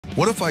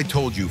What if I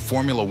told you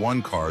Formula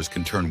One cars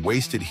can turn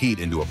wasted heat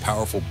into a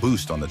powerful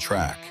boost on the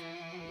track?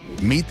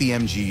 Meet the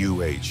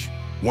MGU-H,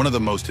 one of the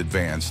most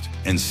advanced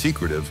and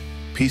secretive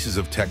pieces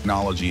of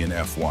technology in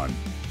F1.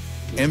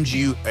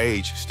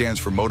 MGU-H stands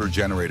for Motor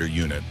Generator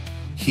Unit,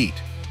 heat.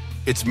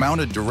 It's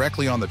mounted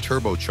directly on the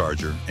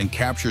turbocharger and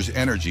captures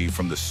energy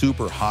from the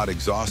super hot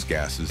exhaust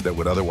gases that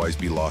would otherwise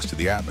be lost to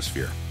the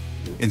atmosphere.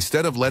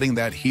 Instead of letting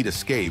that heat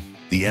escape,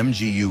 the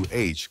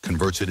MGU-H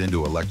converts it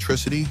into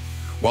electricity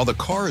while the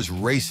car is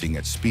racing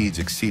at speeds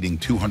exceeding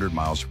 200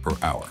 miles per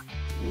hour.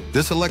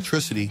 This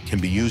electricity can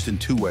be used in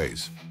two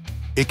ways.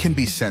 It can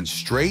be sent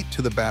straight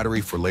to the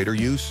battery for later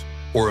use,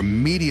 or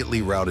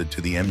immediately routed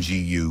to the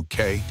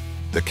MGU-K,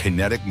 the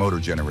Kinetic Motor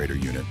Generator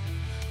Unit,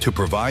 to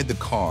provide the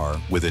car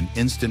with an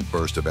instant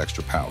burst of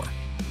extra power.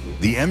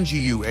 The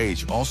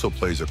MGU-H also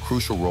plays a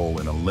crucial role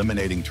in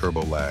eliminating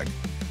turbo lag,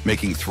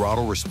 making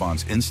throttle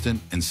response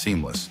instant and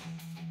seamless,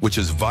 which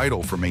is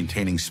vital for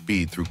maintaining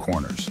speed through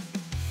corners.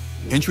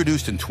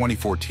 Introduced in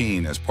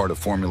 2014 as part of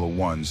Formula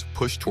One's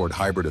push toward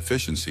hybrid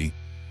efficiency,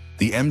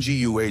 the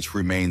MGU-H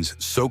remains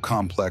so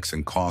complex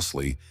and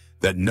costly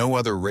that no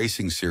other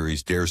racing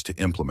series dares to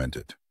implement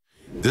it.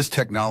 This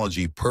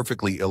technology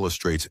perfectly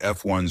illustrates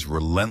F1's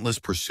relentless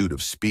pursuit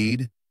of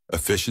speed,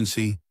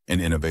 efficiency,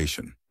 and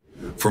innovation.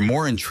 For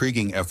more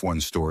intriguing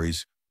F1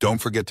 stories, don't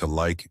forget to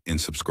like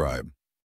and subscribe.